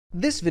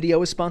This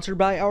video is sponsored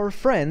by our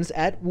friends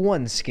at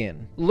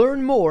OneSkin.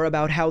 Learn more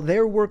about how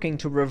they're working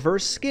to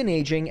reverse skin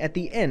aging at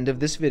the end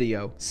of this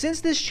video. Since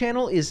this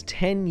channel is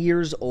 10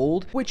 years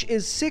old, which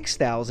is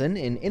 6,000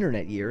 in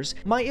internet years,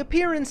 my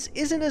appearance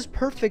isn't as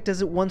perfect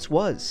as it once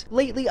was.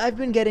 Lately, I've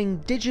been getting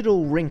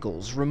digital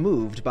wrinkles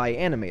removed by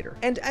Animator,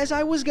 and as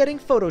I was getting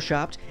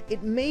photoshopped,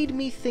 it made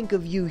me think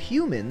of you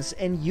humans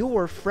and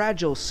your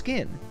fragile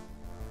skin.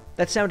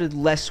 That sounded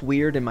less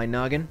weird in my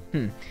noggin.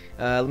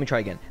 Let me try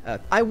again.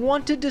 I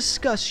want to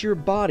discuss your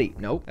body.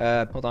 Nope.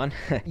 Hold on.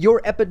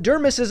 Your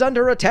epidermis is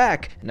under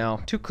attack.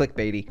 No, too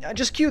clickbaity.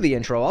 Just cue the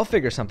intro. I'll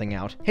figure something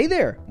out. Hey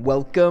there.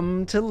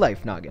 Welcome to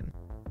Life Noggin.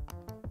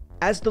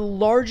 As the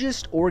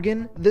largest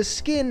organ, the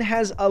skin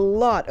has a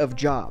lot of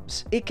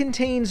jobs. It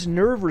contains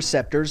nerve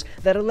receptors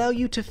that allow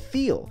you to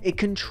feel. It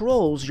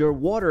controls your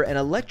water and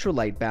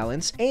electrolyte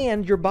balance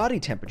and your body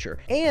temperature,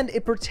 and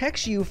it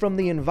protects you from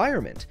the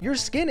environment. Your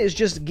skin is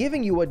just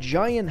giving you a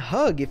giant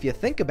hug if you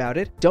think about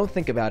it. Don't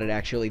think about it,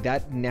 actually.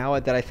 Now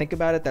that I think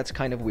about it, that's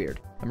kind of weird.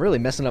 I'm really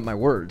messing up my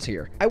words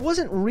here. I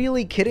wasn't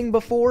really kidding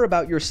before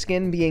about your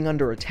skin being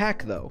under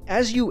attack, though.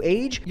 As you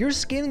age, your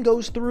skin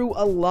goes through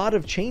a lot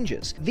of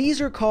changes.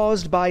 These are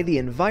caused by the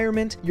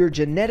environment, your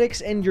genetics,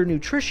 and your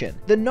nutrition.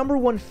 The number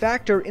one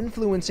factor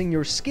influencing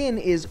your skin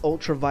is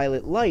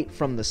ultraviolet light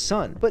from the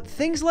sun. But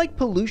things like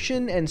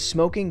pollution and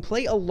smoking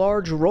play a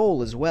large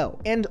role as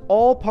well. And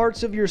all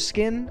parts of your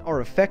skin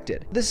are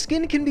affected. The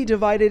skin can be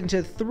divided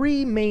into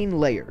three main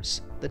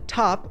layers: the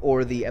top,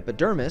 or the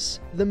epidermis,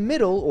 the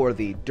middle, or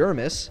the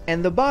dermis,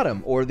 and the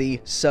bottom, or the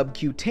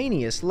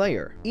subcutaneous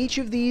layer. Each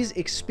of these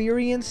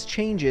experience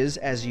changes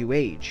as you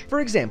age. For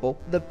example,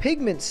 the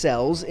pigment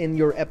cells in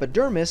your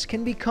epidermis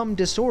can become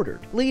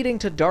disordered, leading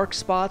to dark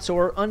spots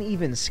or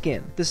uneven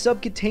skin. The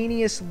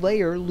subcutaneous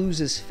layer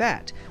loses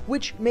fat,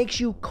 which makes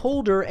you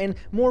colder and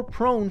more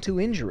prone to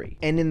injury.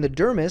 And in the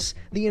dermis,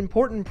 the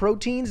important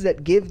proteins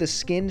that give the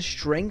skin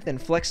strength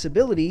and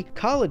flexibility,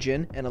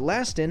 collagen and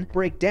elastin,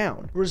 break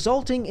down,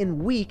 resulting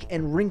in weak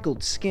and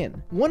wrinkled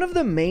skin. One of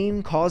the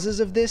main causes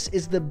of this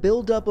is the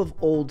buildup of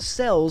old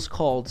cells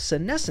called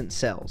senescent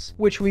cells,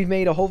 which we've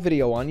made a whole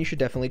video on. You should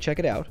definitely check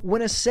it out.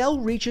 When a cell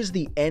reaches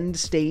the end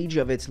stage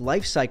of its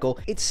life cycle,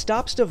 it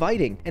stops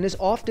dividing and is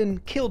often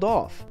killed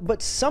off.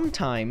 But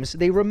sometimes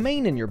they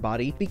remain in your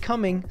body,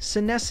 becoming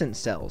senescent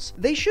cells.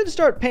 They should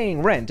start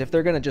paying rent if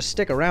they're gonna just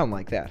stick around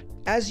like that.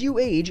 As you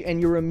age and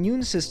your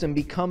immune system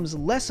becomes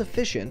less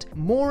efficient,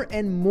 more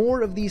and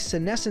more of these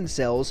senescent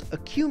cells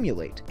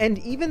accumulate. And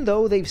even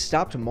though they've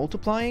stopped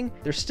multiplying,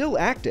 they're still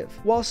active.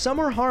 While some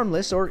are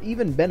harmless or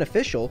even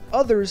beneficial,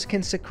 others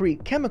can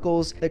secrete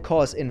chemicals that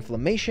cause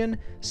inflammation,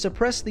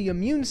 suppress the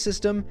immune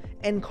system,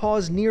 and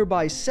cause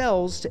nearby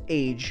cells to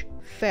age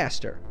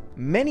faster.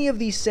 Many of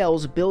these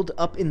cells build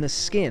up in the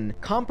skin,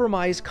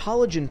 compromise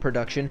collagen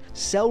production,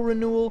 cell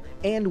renewal,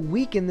 and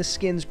weaken the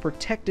skin's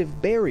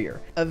protective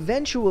barrier,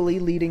 eventually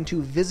leading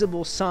to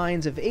visible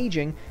signs of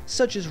aging,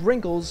 such as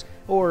wrinkles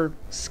or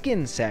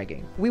skin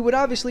sagging. We would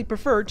obviously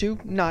prefer to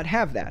not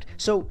have that.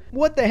 So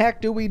what the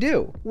heck do we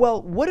do?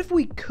 Well, what if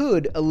we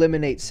could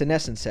eliminate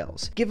senescent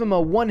cells? Give them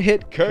a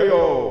one-hit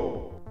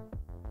KO!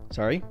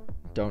 Sorry,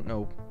 don't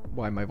know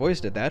why my voice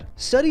did that.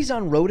 Studies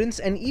on rodents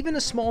and even a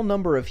small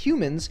number of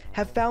humans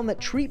have found that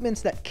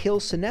treatments that kill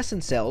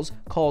senescent cells,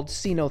 called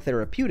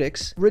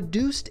xenotherapeutics,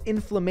 reduced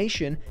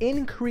inflammation,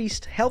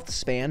 increased health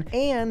span,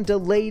 and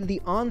delayed the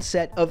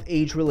onset of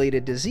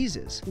age-related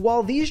diseases.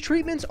 While these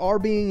treatments are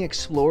being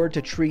explored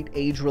to treat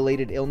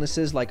age-related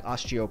illnesses like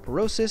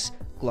osteoporosis,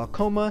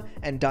 glaucoma,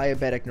 and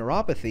diabetic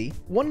neuropathy,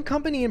 one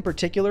company in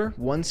particular,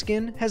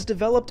 OneSkin, has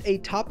developed a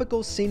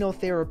topical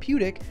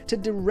xenotherapeutic to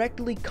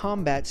directly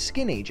combat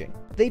skin aging.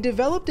 They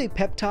developed a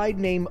peptide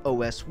named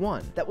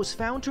OS1 that was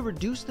found to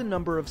reduce the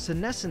number of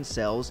senescent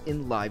cells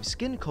in live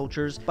skin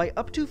cultures by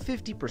up to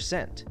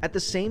 50%. At the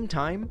same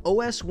time,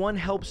 OS1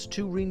 helps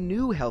to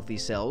renew healthy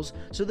cells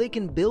so they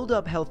can build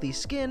up healthy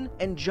skin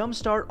and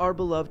jumpstart our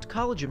beloved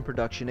collagen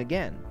production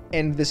again.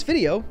 And this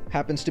video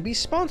happens to be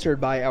sponsored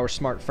by our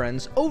smart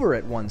friends over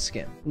at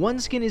OneSkin.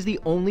 OneSkin is the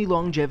only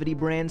longevity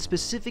brand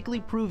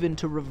specifically proven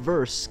to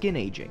reverse skin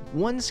aging.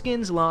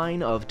 OneSkin's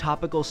line of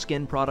topical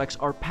skin products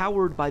are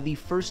powered by the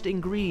first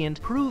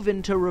ingredient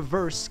proven to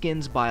reverse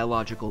skin's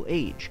biological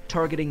age,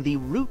 targeting the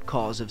root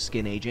cause of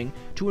skin aging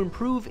to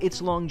improve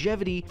its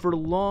longevity for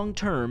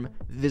long-term,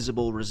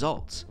 visible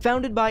results.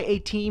 Founded by a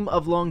team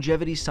of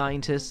longevity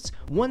scientists,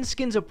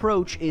 OneSkin's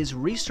approach is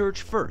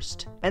research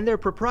first, and their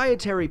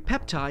proprietary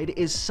peptide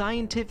is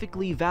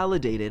scientifically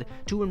validated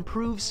to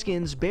improve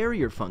skin's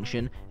barrier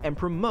function and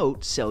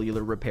promote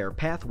cellular repair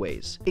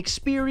pathways.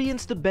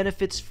 Experience the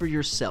benefits for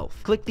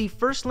yourself. Click the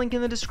first link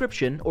in the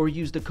description or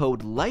use the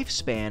code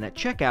LIFESPAN at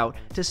checkout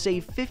to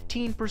save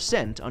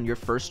 15% on your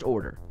first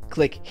order.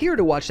 Click here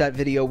to watch that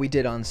video we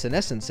did on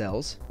senescent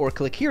cells, or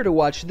click here to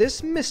watch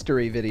this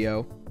mystery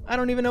video. I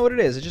don't even know what it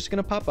is, it's just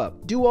gonna pop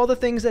up. Do all the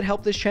things that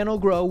help this channel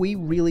grow, we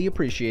really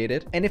appreciate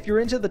it. And if you're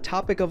into the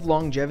topic of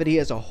longevity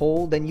as a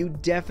whole, then you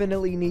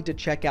definitely need to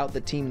check out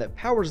the team that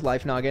powers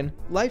Life Noggin,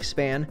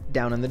 Lifespan,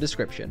 down in the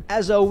description.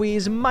 As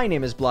always, my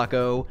name is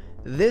Blocko.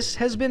 This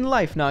has been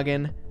Life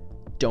Noggin.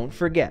 Don't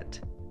forget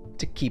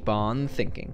to keep on thinking.